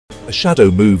A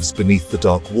shadow moves beneath the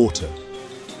dark water.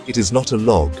 It is not a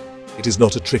log. It is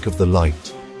not a trick of the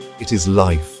light. It is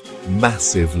life,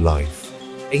 massive life,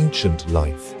 ancient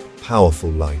life,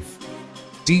 powerful life.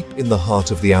 Deep in the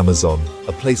heart of the Amazon,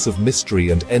 a place of mystery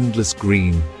and endless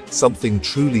green, something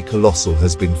truly colossal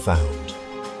has been found.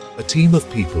 A team of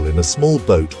people in a small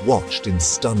boat watched in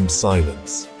stunned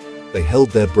silence. They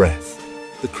held their breath.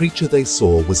 The creature they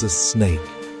saw was a snake,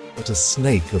 but a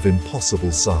snake of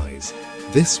impossible size.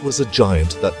 This was a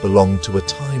giant that belonged to a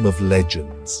time of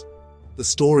legends. The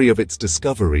story of its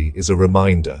discovery is a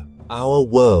reminder. Our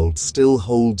world still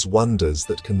holds wonders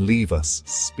that can leave us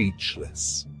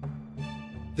speechless.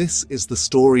 This is the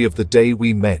story of the day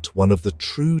we met one of the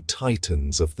true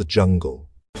titans of the jungle.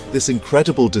 This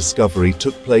incredible discovery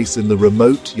took place in the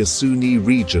remote Yasuni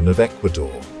region of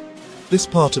Ecuador. This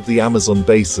part of the Amazon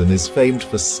basin is famed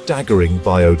for staggering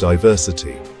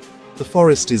biodiversity. The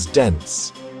forest is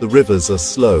dense, the rivers are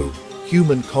slow,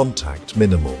 human contact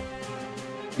minimal.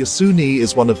 Yasuni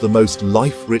is one of the most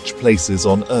life-rich places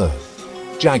on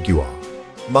Earth. Jaguar,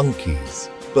 monkeys,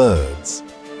 birds,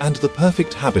 and the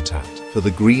perfect habitat for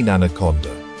the green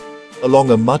anaconda.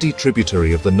 Along a muddy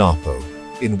tributary of the Napo,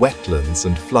 in wetlands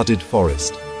and flooded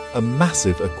forest, a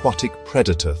massive aquatic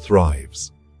predator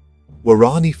thrives.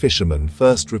 Warani fishermen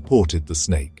first reported the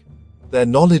snake. Their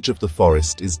knowledge of the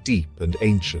forest is deep and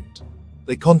ancient.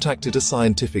 They contacted a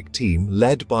scientific team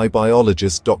led by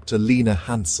biologist Dr. Lena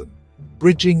Hansen,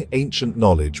 bridging ancient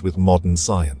knowledge with modern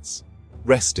science.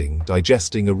 Resting,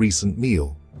 digesting a recent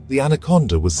meal, the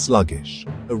anaconda was sluggish,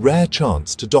 a rare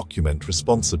chance to document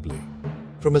responsibly.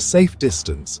 From a safe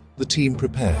distance, the team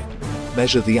prepared,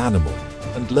 measure the animal,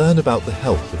 and learn about the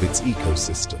health of its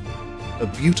ecosystem. A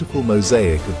beautiful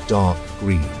mosaic of dark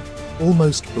green,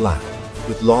 almost black,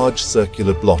 with large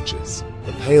circular blotches,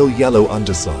 a pale yellow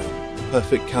underside,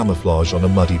 perfect camouflage on a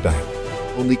muddy bank.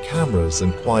 Only cameras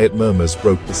and quiet murmurs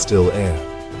broke the still air.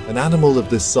 An animal of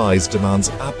this size demands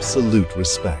absolute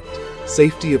respect.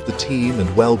 Safety of the team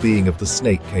and well-being of the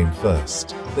snake came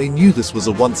first. They knew this was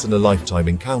a once-in-a-lifetime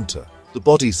encounter. The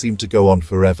body seemed to go on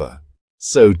forever.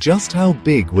 So just how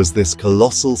big was this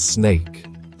colossal snake?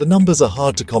 The numbers are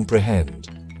hard to comprehend.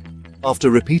 After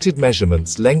repeated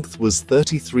measurements, length was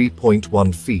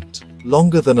 33.1 feet,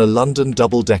 longer than a London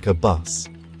double-decker bus.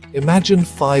 Imagine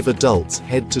 5 adults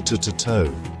head to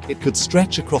toe. It could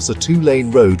stretch across a 2-lane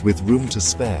road with room to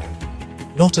spare.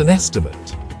 Not an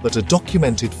estimate, but a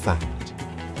documented fact.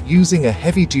 Using a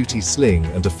heavy-duty sling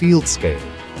and a field scale,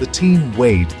 the team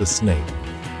weighed the snake.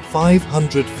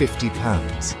 550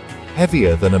 pounds,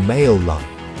 heavier than a male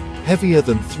lion, heavier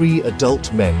than 3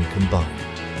 adult men combined.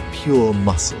 Pure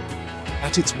muscle.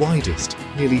 At its widest,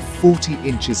 nearly 40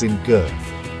 inches in girth,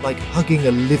 like hugging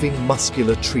a living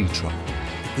muscular tree trunk.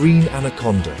 Green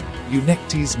anaconda,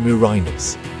 Eunectes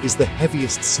murinus, is the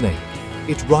heaviest snake.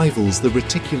 It rivals the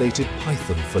reticulated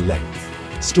python for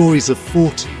length. Stories of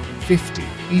 40, 50,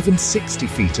 even 60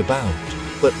 feet abound,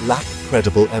 but lack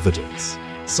credible evidence.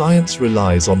 Science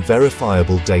relies on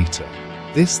verifiable data.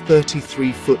 This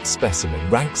 33-foot specimen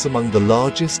ranks among the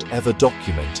largest ever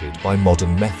documented by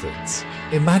modern methods.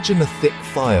 Imagine a thick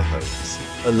fire hose,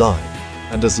 alive,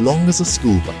 and as long as a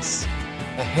school bus.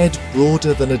 A head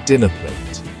broader than a dinner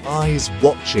plate, eyes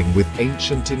watching with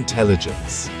ancient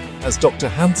intelligence. As Dr.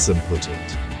 Hansen put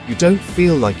it, you don't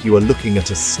feel like you are looking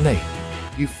at a snake.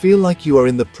 You feel like you are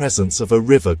in the presence of a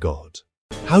river god.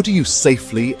 How do you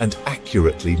safely and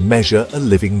accurately measure a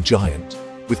living giant?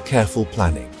 With careful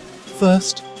planning.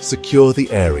 First, secure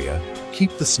the area,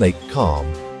 keep the snake calm,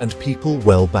 and people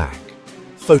well back.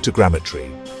 Photogrammetry.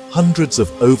 Hundreds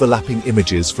of overlapping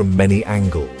images from many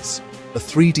angles. A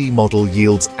 3D model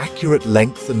yields accurate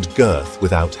length and girth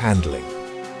without handling.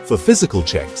 For physical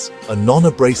checks, a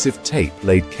non-abrasive tape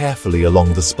laid carefully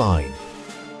along the spine.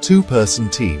 2-person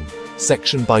team,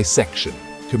 section by section,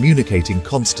 communicating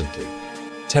constantly.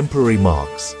 Temporary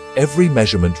marks, every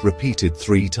measurement repeated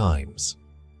 3 times.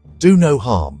 Do no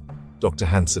harm, Dr.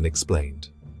 Hansen explained.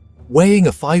 Weighing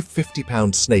a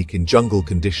 550-pound snake in jungle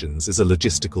conditions is a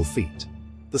logistical feat.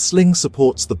 The sling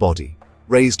supports the body,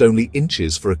 raised only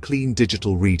inches for a clean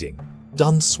digital reading.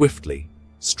 Done swiftly,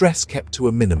 stress kept to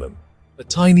a minimum. A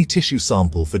tiny tissue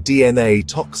sample for DNA,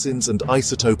 toxins, and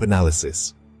isotope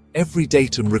analysis. Every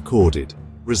datum recorded,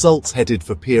 results headed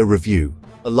for peer review,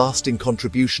 a lasting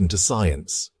contribution to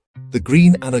science. The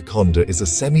green anaconda is a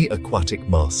semi-aquatic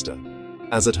master.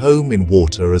 As at home in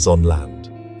water as on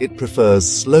land, it prefers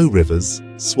slow rivers,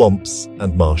 swamps,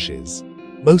 and marshes.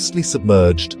 Mostly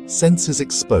submerged, senses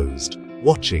exposed,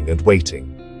 watching and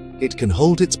waiting. It can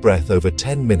hold its breath over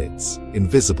 10 minutes,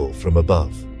 invisible from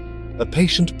above. A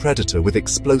patient predator with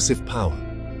explosive power.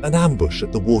 An ambush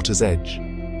at the water's edge.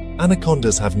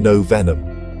 Anacondas have no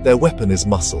venom. Their weapon is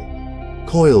muscle.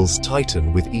 Coils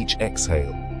tighten with each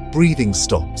exhale. Breathing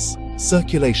stops.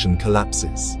 Circulation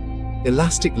collapses.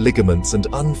 Elastic ligaments and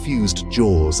unfused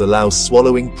jaws allow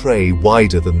swallowing prey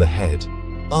wider than the head.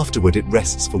 Afterward it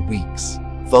rests for weeks,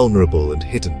 vulnerable and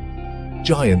hidden.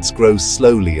 Giants grow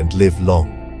slowly and live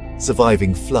long,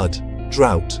 surviving flood,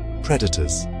 drought,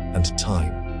 predators, and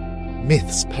time.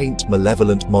 Myths paint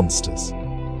malevolent monsters.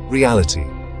 Reality: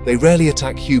 they rarely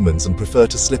attack humans and prefer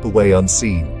to slip away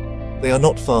unseen. They are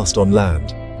not fast on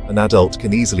land. An adult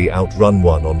can easily outrun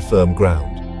one on firm ground.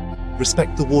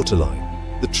 Respect the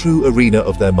waterline, the true arena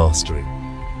of their mastery.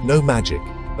 No magic,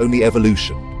 only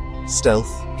evolution.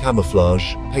 Stealth,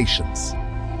 camouflage, patience.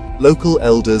 Local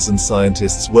elders and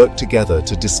scientists work together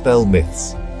to dispel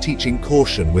myths, teaching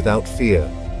caution without fear.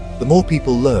 The more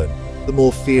people learn, the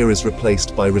more fear is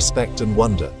replaced by respect and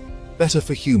wonder. Better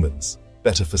for humans,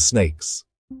 better for snakes.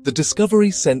 The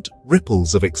discovery sent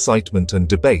ripples of excitement and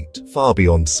debate far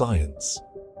beyond science.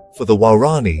 For the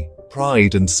Waorani,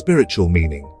 pride and spiritual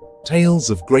meaning. Tales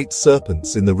of great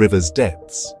serpents in the river's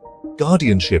depths.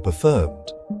 Guardianship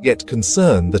affirmed, yet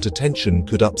concern that attention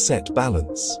could upset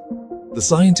balance. The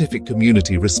scientific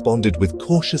community responded with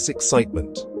cautious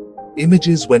excitement.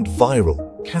 Images went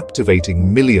viral,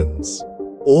 captivating millions.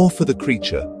 Awe for the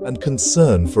creature and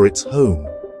concern for its home.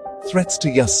 Threats to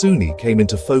Yasuni came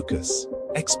into focus.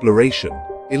 Exploration,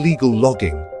 illegal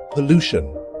logging,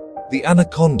 pollution. The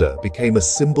anaconda became a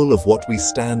symbol of what we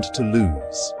stand to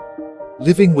lose.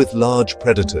 Living with large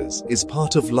predators is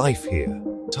part of life here.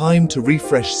 Time to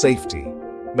refresh safety.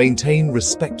 Maintain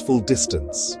respectful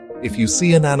distance. If you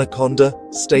see an anaconda,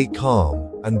 stay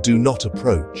calm and do not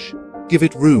approach. Give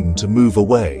it room to move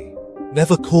away.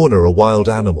 Never corner a wild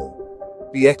animal.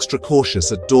 Be extra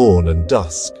cautious at dawn and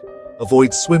dusk.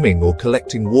 Avoid swimming or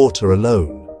collecting water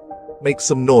alone. Make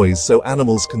some noise so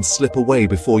animals can slip away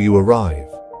before you arrive.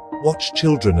 Watch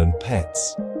children and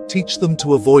pets. Teach them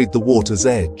to avoid the water's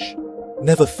edge.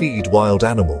 Never feed wild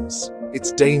animals.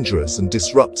 It's dangerous and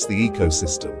disrupts the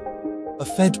ecosystem. A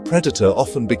fed predator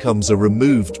often becomes a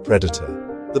removed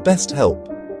predator. The best help: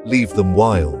 leave them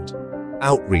wild.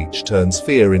 Outreach turns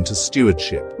fear into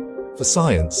stewardship. For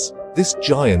science, this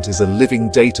giant is a living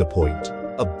data point,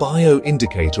 a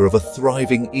bio-indicator of a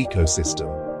thriving ecosystem.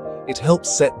 It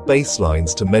helps set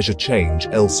baselines to measure change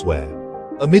elsewhere.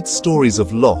 Amid stories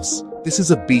of loss, this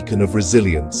is a beacon of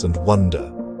resilience and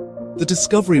wonder. The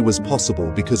discovery was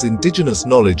possible because indigenous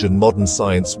knowledge and modern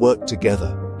science worked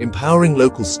together. Empowering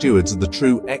local stewards and the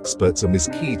true experts is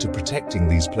key to protecting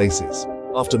these places.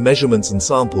 After measurements and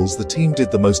samples, the team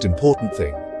did the most important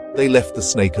thing. They left the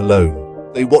snake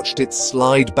alone. They watched it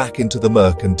slide back into the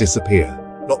murk and disappear.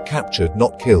 Not captured,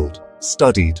 not killed.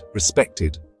 Studied,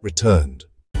 respected, returned.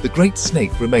 The great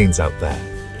snake remains out there,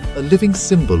 a living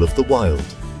symbol of the wild.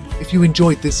 If you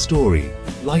enjoyed this story,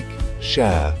 like,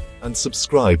 share, and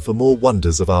subscribe for more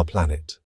wonders of our planet.